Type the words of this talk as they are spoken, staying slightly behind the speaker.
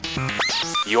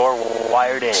You're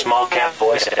wired in.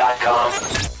 Smallcapvoice.com.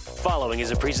 Following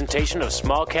is a presentation of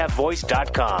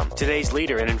smallcapvoice.com, today's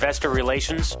leader in investor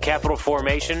relations, capital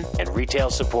formation, and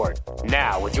retail support.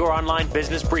 Now, with your online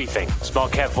business briefing,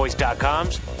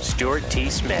 smallcapvoice.com's Stuart T.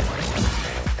 Smith.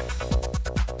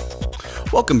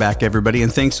 Welcome back, everybody,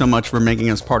 and thanks so much for making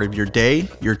us part of your day,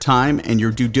 your time, and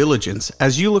your due diligence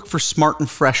as you look for smart and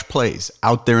fresh plays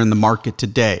out there in the market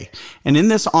today. And in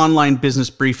this online business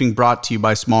briefing brought to you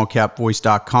by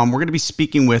smallcapvoice.com, we're going to be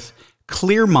speaking with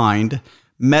Clearmind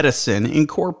Medicine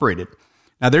Incorporated.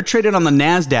 Now, they're traded on the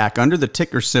NASDAQ under the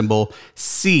ticker symbol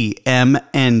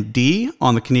CMND,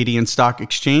 on the Canadian Stock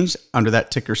Exchange under that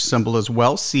ticker symbol as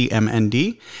well,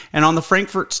 CMND, and on the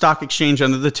Frankfurt Stock Exchange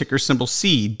under the ticker symbol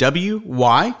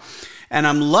CWY. And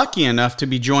I'm lucky enough to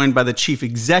be joined by the Chief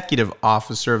Executive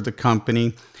Officer of the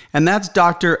company, and that's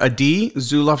Dr. Adi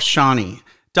Zuloff-Shani.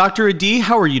 Dr. Adi,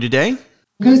 how are you today?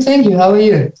 Good, thank you. How are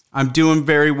you? I'm doing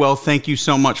very well. Thank you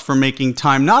so much for making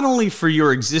time, not only for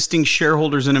your existing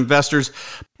shareholders and investors,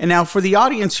 and now for the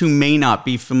audience who may not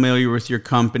be familiar with your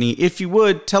company, if you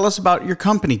would, tell us about your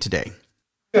company today.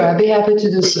 Sure, I'd be happy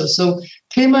to do so. So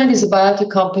Clearmind is a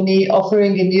biotech company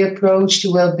offering a new approach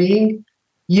to well-being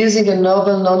using a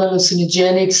novel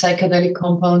non-hallucinogenic psychedelic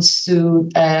compounds to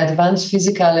advance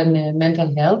physical and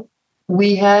mental health.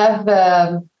 We have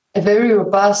a very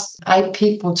robust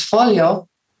IP portfolio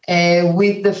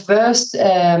with the first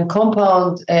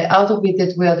compound out of it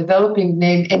that we are developing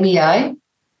named MEI,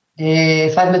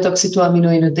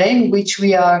 5-methoxy-2-aminoinodane, which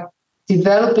we are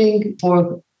developing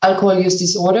for alcohol use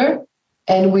disorder.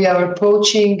 And we are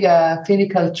approaching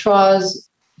clinical trials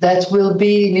that will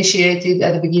be initiated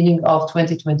at the beginning of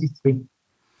 2023.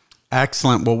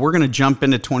 Excellent. Well, we're going to jump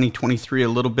into 2023 a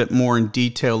little bit more in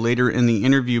detail later in the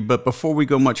interview. But before we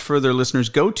go much further, listeners,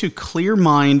 go to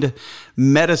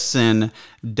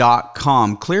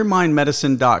clearmindmedicine.com,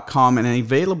 clearmindmedicine.com, and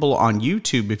available on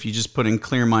YouTube. If you just put in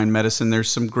Clearmind Medicine, there's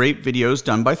some great videos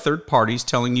done by third parties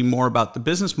telling you more about the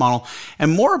business model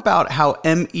and more about how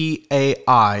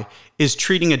MEAI is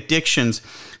treating addictions.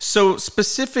 So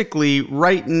specifically,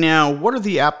 right now, what are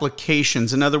the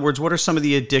applications? In other words, what are some of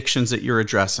the addictions that you're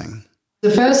addressing?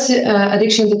 The first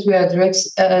addiction that we are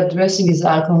addressing is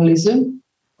alcoholism,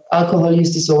 alcohol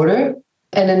use disorder.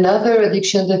 And another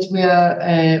addiction that we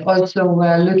are also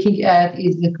looking at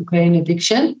is the cocaine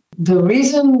addiction. The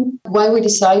reason why we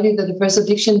decided that the first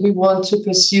addiction we want to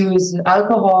pursue is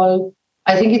alcohol,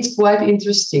 I think it's quite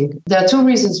interesting. There are two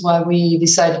reasons why we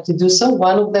decided to do so.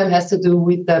 One of them has to do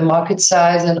with the market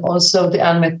size and also the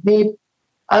unmet need.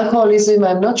 Alcoholism,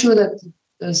 I'm not sure that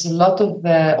there's a lot of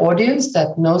audience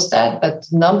that knows that, but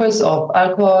numbers of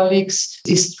alcoholics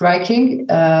is striking.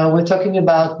 We're talking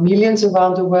about millions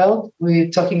around the world. We're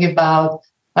talking about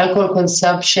alcohol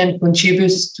consumption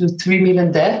contributes to 3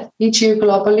 million deaths each year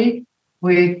globally.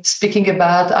 We're speaking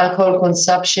about alcohol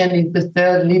consumption is the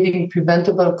third leading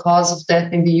preventable cause of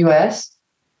death in the US.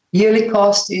 Yearly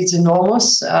cost is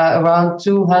enormous, around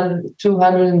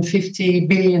 $250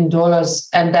 billion,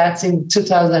 and that's in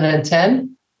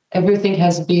 2010. Everything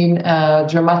has been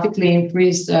dramatically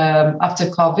increased after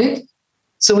COVID.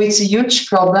 So it's a huge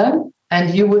problem.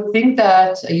 And you would think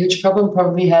that a huge problem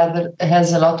probably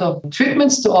has a lot of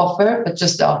treatments to offer, but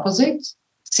just the opposite.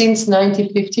 Since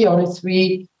 1950, only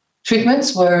 3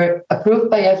 treatments were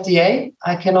approved by FDA.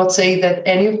 I cannot say that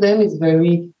any of them is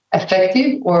very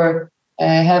effective or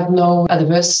have no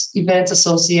adverse events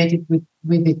associated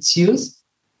with its use.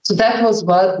 So that was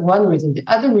one reason. The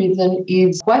other reason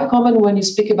is quite common when you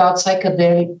speak about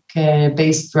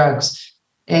psychedelic-based drugs.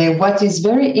 What is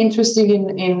very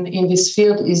interesting in this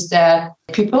field is that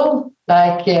people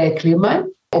like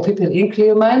Clearmind or people in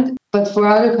Clearmind, but for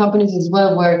other companies as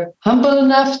well, were humble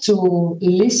enough to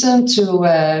listen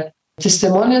to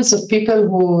testimonials of people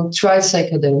who tried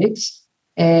psychedelics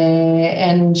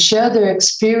and share their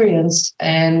experience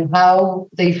and how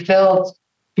they felt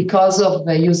because of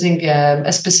using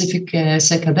a specific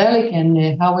psychedelic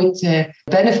and how it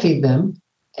benefited them.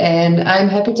 And I'm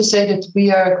happy to say that we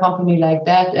are a company like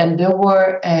that. And there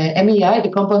were MEI, the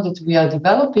compound that we are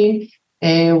developing,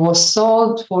 was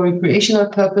sold for recreational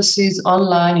purposes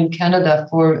online in Canada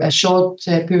for a short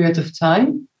period of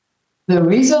time. The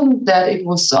reason that it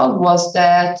was sold was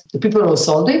that the people who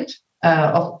sold it,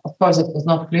 of course it was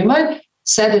not Clearmind,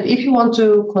 said that if you want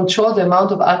to control the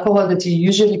amount of alcohol that you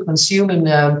usually consume in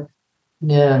an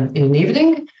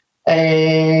evening,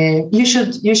 you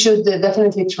should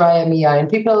definitely try MEI. And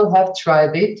people have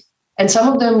tried it. And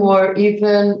some of them were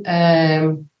even,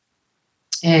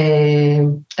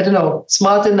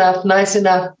 smart enough, nice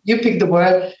enough, you pick the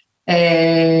word,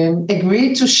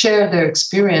 agreed to share their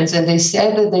experience, and they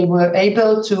said that they were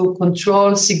able to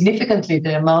control significantly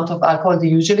the amount of alcohol they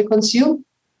usually consume.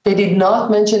 They did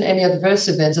not mention any adverse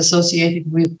events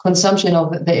associated with consumption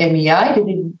of the MEI.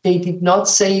 They did not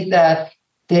say that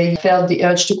they felt the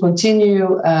urge to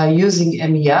continue using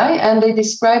MEI, and they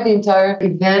described the entire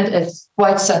event as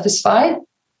quite satisfied.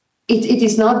 It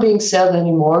is not being sold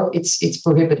anymore. It's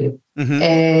prohibited. Mm-hmm.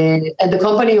 And the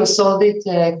company who sold it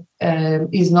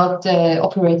is not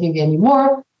operating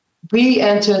anymore.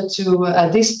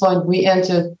 At this point,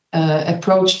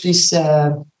 approached this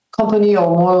company,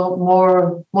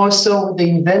 or more so the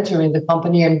inventor in the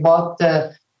company, and bought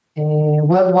the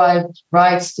worldwide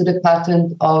rights to the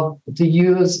patent of the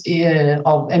use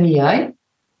of MEI.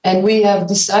 And we have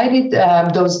decided,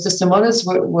 those testimonials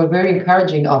were very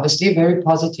encouraging, obviously, very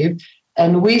positive.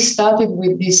 And we started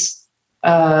with this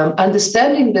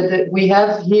understanding that we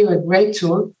have here a great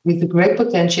tool with a great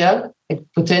potential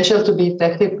to be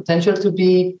effective, potential to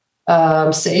be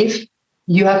safe.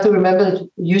 You have to remember that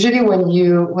usually when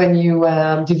you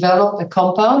develop a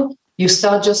compound, you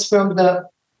start just from the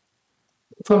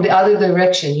other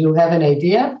direction. You have an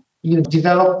idea, you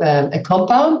develop a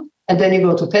compound, and then you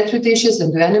go to petri dishes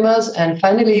and to animals, and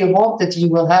finally you hope that you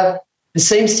will have the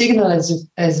same signal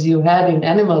as you had in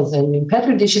animals and in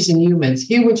petri dishes in humans.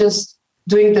 Here we're just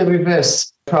doing the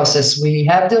reverse process. We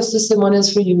have those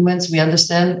testimonials for humans. We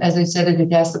understand, as I said, that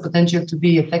it has the potential to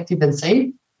be effective and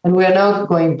safe, and we are now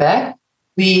going back.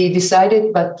 We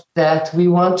decided that we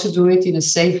want to do it in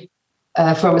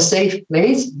from a safe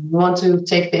place. We want to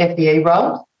take the FDA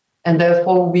route, and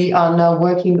therefore we are now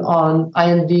working on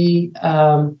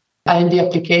IND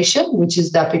application, which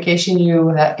is the application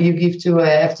you give to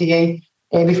FDA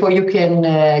before you can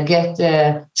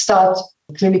start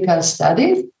clinical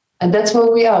studies. And that's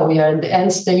where we are. We are in the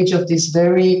end stage of this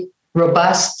very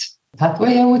robust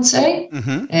pathway, I would say,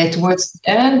 towards the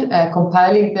end,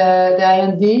 compiling the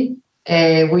IND,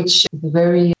 which is a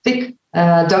very thick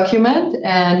document.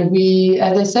 And we,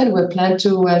 as I said, we plan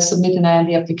to submit an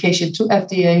IND application to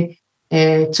FDA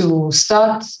to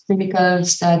start clinical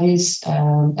studies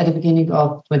at the beginning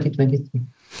of 2023.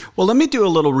 Well, let me do a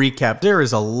little recap. There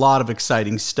is a lot of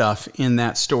exciting stuff in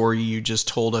that story you just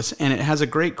told us, and it has a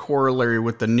great corollary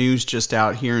with the news just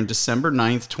out here in December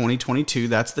 9th, 2022.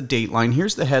 That's the dateline.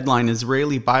 Here's the headline.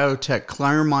 Israeli biotech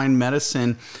Clearmind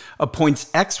Medicine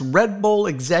appoints ex-Red Bull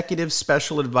executive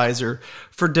special advisor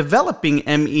for developing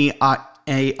MEI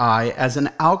as an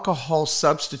alcohol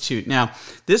substitute. Now,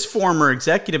 this former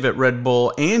executive at Red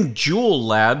Bull and Juul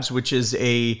Labs, which is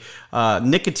a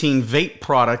nicotine vape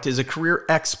product, is a career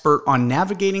expert on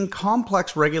navigating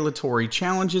complex regulatory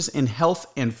challenges in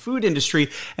health and food industry.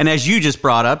 And as you just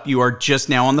brought up, you are just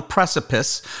now on the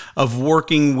precipice of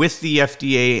working with the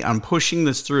FDA on pushing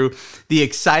this through. The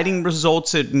exciting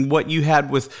results and what you had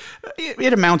with,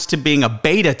 it amounts to being a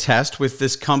beta test with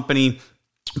this company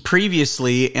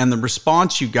previously, and the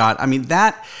response you got. I mean,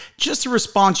 that just the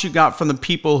response you got from the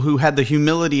people who had the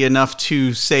humility enough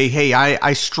to say, hey,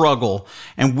 I struggle.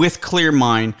 And with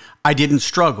Clearmind, I didn't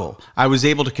struggle. I was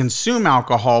able to consume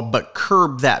alcohol, but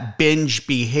curb that binge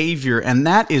behavior. And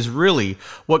that is really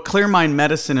what Clearmind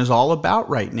Medicine is all about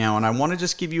right now. And I want to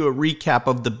just give you a recap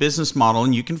of the business model,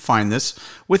 and you can find this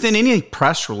within any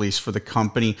press release for the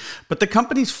company. But the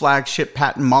company's flagship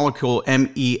patent molecule,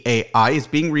 MEAI, is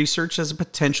being researched as a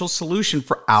potential solution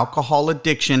for alcohol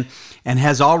addiction and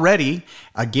has already,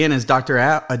 again, as Dr.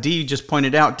 Adi just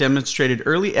pointed out, demonstrated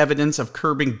early evidence of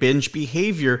curbing binge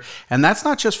behavior. And that's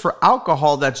not just for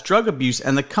alcohol, that's drug abuse.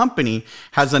 And the company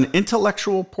has an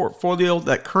intellectual portfolio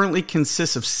that currently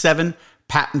consists of 7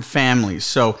 patent families.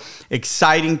 So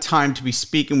exciting time to be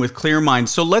speaking with Clearmind.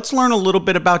 So let's learn a little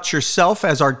bit about yourself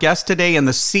as our guest today and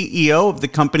the CEO of the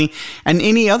company, and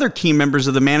any other key members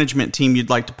of the management team you'd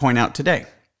like to point out today.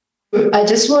 I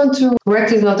just want to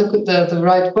correct, is not the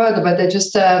right word, but I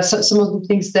just some of the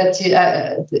things that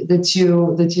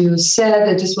you said.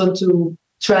 I just want to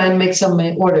try and make some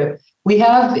order. We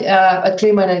have a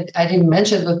Clearmind. I didn't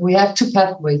mention, but we have 2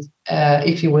 pathways,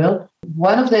 if you will.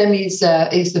 One of them is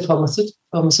the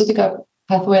pharmaceutical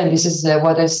pathway, and this is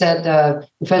what I said.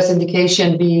 The first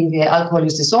indication being alcohol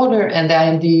use disorder, and the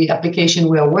IND application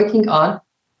we are working on.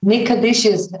 Nika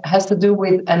Dishes has to do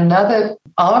with another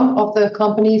arm of the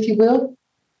company, if you will,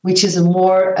 which is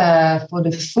more for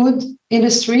the food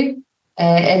industry.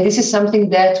 And this is something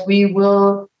that we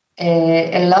will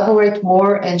elaborate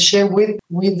more and share with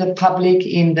the public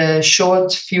in the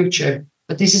short future.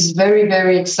 But this is very,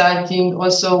 very exciting.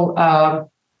 Also,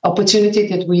 opportunity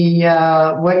that we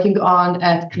are working on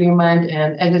at Clearmind.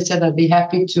 And as I said, I'd be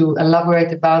happy to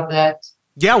elaborate about that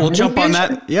Yeah, we'll jump on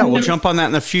that. Yeah, we'll jump on that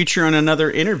in the future in another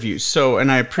interview. So,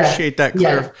 and I appreciate that.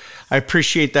 I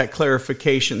appreciate that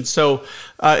clarification. So,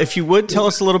 if you would tell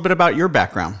us a little bit about your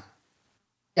background.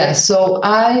 Yeah, so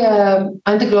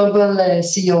I'm the global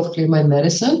CEO of Clearmind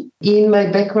Medicine. In my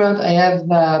background, I have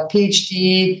a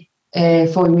PhD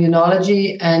for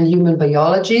immunology and human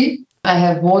biology. I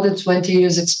have more than 20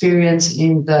 years experience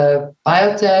in the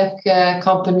biotech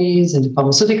companies and the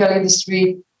pharmaceutical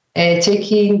industry,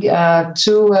 taking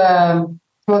two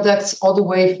products all the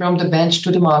way from the bench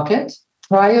to the market.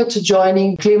 Prior to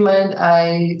joining Clearmind,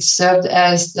 I served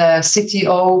as the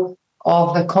CTO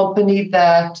of a company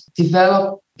that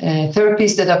developed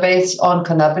therapies that are based on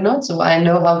cannabinoids. So I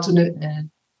know how to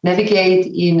navigate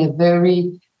in a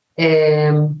very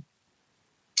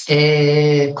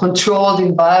controlled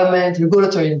environment,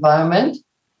 regulatory environment.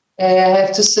 I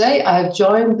have to say, I've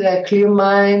joined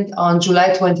Clearmind on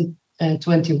July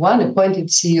 2021, appointed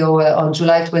CEO on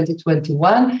July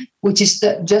 2021, which is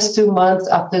just 2 months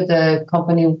after the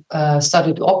company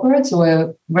started to operate. So we're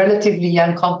a relatively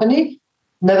young company.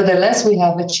 Nevertheless, we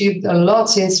have achieved a lot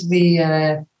since we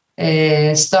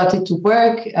started to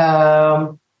work.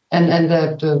 And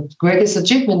the greatest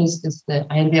achievement is the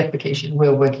IND application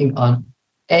we're working on.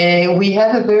 We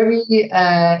have a very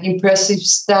impressive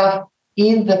staff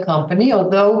in the company,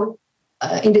 although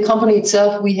in the company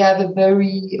itself, we don't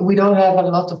have a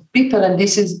lot of people, and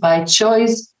this is by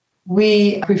choice.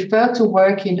 We prefer to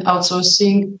work in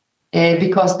outsourcing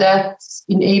because that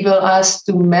enables us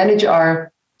to manage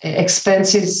our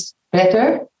expenses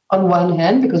better on one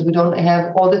hand, because we don't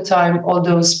have all the time all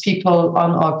those people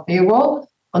on our payroll.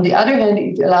 On the other hand,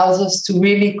 it allows us to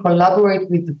really collaborate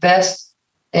with the best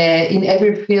in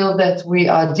every field that we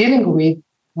are dealing with,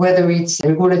 whether it's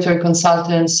regulatory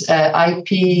consultants,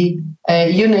 IP,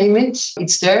 you name it,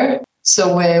 it's there.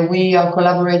 So we are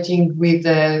collaborating with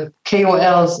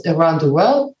KOLs around the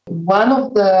world. One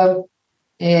of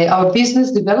our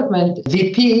business development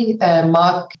VP,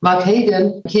 Mark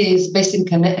Hayden, he is based in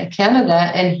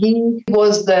Canada, and he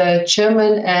was the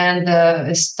chairman and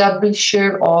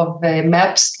establisher of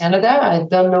MAPS Canada. I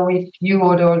don't know if you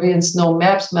or the audience know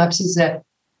MAPS. MAPS is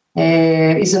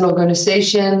an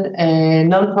organization, a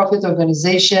non-profit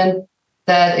organization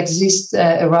that exists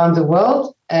around the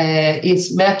world.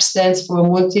 Its MAPS stands for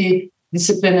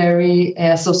Multidisciplinary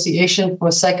Association for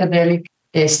Psychedelic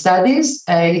Studies.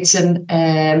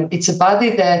 It's a body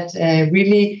that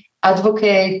really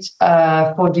advocates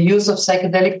for the use of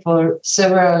psychedelic for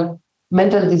several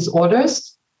mental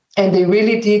disorders, and they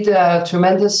really did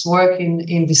tremendous work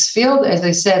in this field. As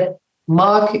I said,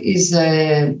 Mark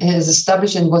has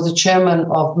established and was the chairman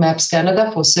of MAPS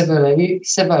Canada for several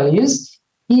years.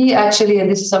 He actually, and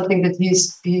this is something that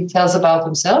he tells about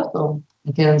himself, so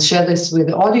I can share this with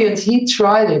the audience, he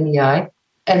tried NEI,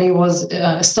 and he was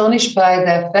astonished by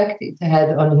the effect it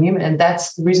had on him, and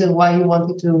that's the reason why he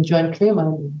wanted to join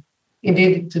Clearmind.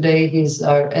 Indeed, today he's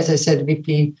our, as I said,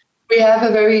 VP. We have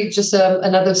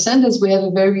another sentence, we have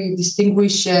a very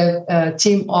distinguished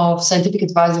team of scientific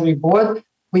advisory board.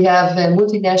 We have a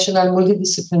multinational,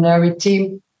 multidisciplinary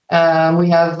team. We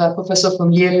have a professor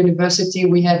from Yale University.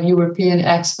 We have European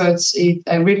experts.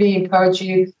 I really encourage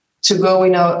you to go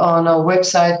on our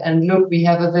website and look. We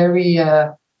have a very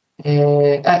a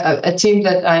team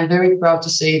that I'm very proud to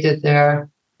say that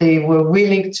they were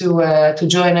willing to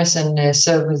join us and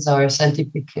serve as our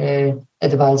scientific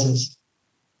advisors.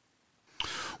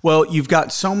 Well, you've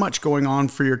got so much going on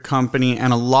for your company,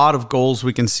 and a lot of goals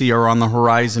we can see are on the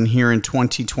horizon here in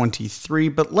 2023.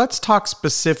 But let's talk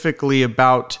specifically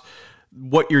about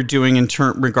what you're doing in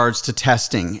regards to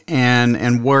testing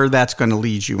and where that's going to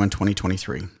lead you in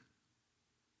 2023.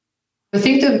 I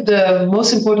think that the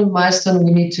most important milestone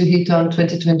we need to hit on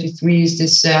 2023 is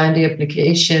this IND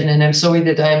application. And I'm sorry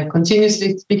that I'm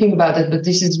continuously speaking about it, but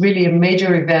this is really a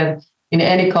major event in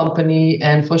any company,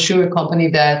 and for sure a company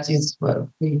that is,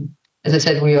 as I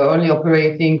said, we are only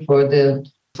operating for the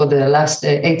last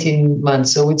 18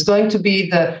 months. So it's going to be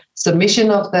the submission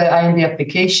of the IND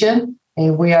application.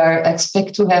 And we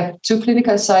expect to have 2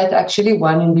 clinical sites, actually,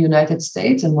 one in the United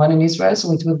States and one in Israel.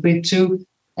 So it will be 2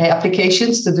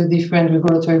 applications to the different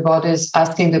regulatory bodies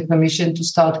asking the permission to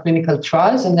start clinical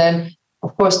trials. And then,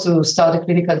 of course, to start a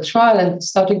clinical trial. And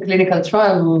starting clinical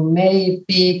trial may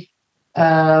be,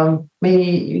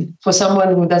 for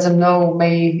someone who doesn't know,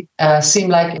 may seem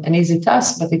like an easy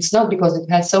task, but it's not, because it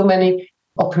has so many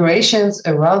operations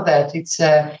around that. It's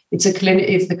the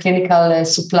clinical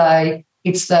supply,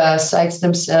 it's the sites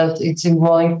themselves, it's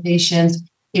enrolling patients,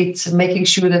 it's making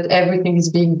sure that everything is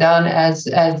being done as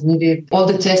needed, all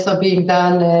the tests are being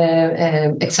done,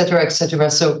 et cetera, et cetera.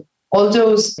 So all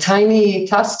those tiny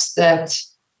tasks that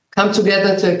come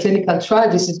together to a clinical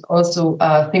trial, this is also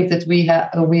things that we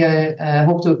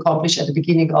hope to accomplish at the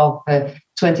beginning of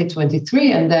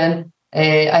 2023. And then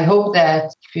I hope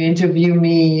that if you interview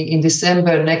me in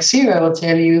December next year, I will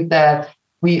tell you that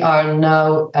we are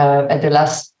now at the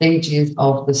last stages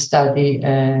of the study,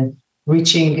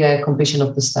 reaching completion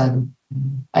of the study.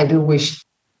 I do wish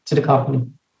to the company.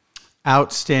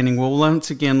 Outstanding. Well, once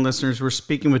again, listeners, we're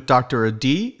speaking with Dr.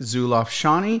 Adi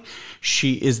Zuloff-Shani.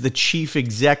 She is the Chief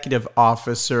Executive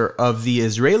Officer of the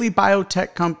Israeli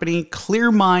biotech company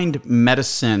Clearmind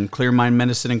Medicine. Clearmind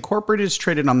Medicine Incorporated is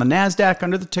traded on the NASDAQ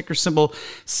under the ticker symbol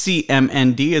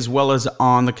CMND, as well as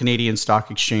on the Canadian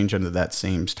Stock Exchange under that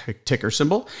same ticker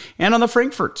symbol, and on the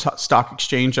Frankfurt Stock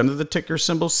Exchange under the ticker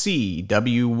symbol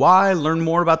CWY. Learn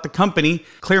more about the company,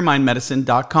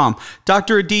 clearmindmedicine.com.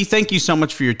 Dr. Adi, thank you so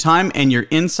much for your time and your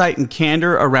insight and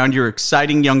candor around your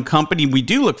exciting young company. We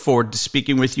do look forward to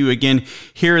speaking with you again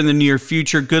here in the near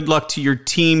future. Good luck to your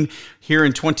team here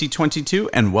in 2022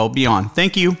 and well beyond.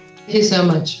 Thank you. Thank you so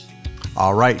much.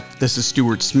 All right. This is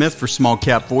Stuart Smith for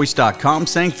smallcapvoice.com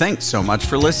saying thanks so much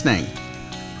for listening.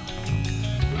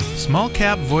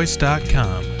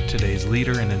 Smallcapvoice.com, today's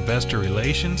leader in investor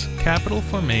relations, capital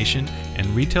formation, and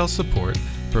retail support,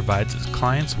 provides its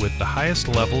clients with the highest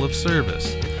level of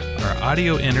service. Our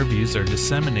audio interviews are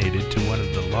disseminated to one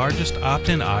of the largest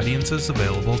opt-in audiences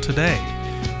available today.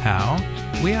 How?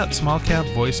 We at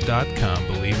smallcapvoice.com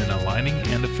believe in aligning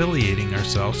and affiliating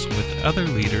ourselves with other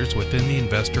leaders within the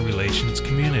investor relations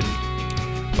community.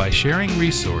 By sharing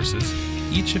resources,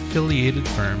 each affiliated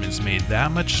firm is made that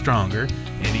much stronger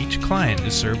and each client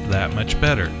is served that much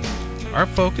better. Our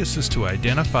focus is to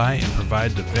identify and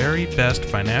provide the very best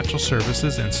financial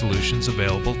services and solutions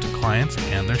available to clients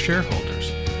and their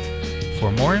shareholders.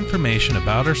 For more information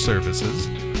about our services,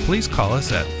 please call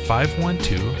us at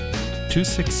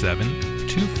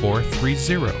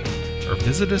 512-267-2430 or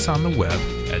visit us on the web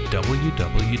at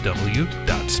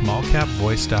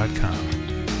www.smallcapvoice.com.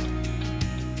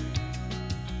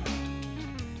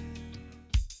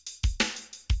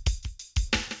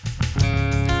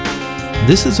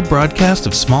 This is a broadcast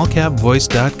of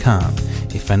smallcapvoice.com,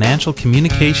 a financial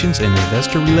communications and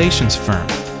investor relations firm.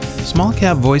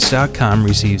 Smallcapvoice.com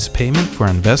receives payment for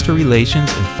investor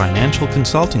relations and financial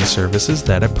consulting services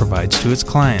that it provides to its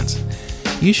clients.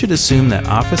 You should assume that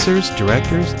officers,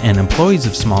 directors, and employees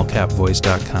of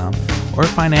smallcapvoice.com or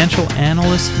financial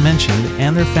analysts mentioned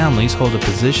and their families hold a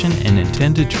position and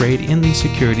intend to trade in these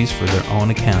securities for their own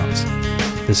accounts.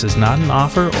 This is not an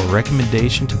offer or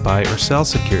recommendation to buy or sell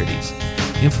securities.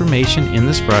 Information in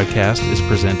this broadcast is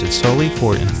presented solely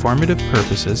for informative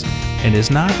purposes and is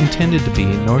not intended to be,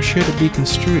 nor should it be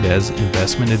construed as,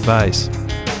 investment advice.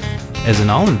 As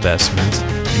in all investments,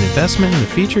 an investment in a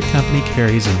featured company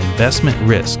carries an investment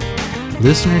risk.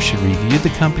 Listeners should review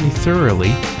the company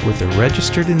thoroughly with a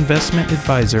registered investment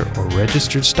advisor or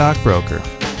registered stockbroker.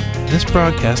 This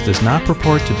broadcast does not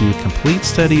purport to be a complete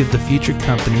study of the featured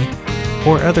company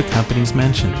or other companies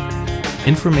mentioned.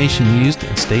 Information used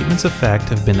and statements of fact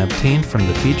have been obtained from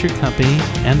the featured company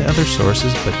and other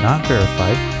sources but not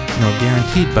verified nor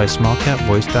guaranteed by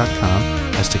smallcapvoice.com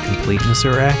as to completeness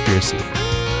or accuracy.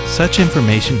 Such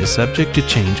information is subject to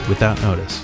change without notice.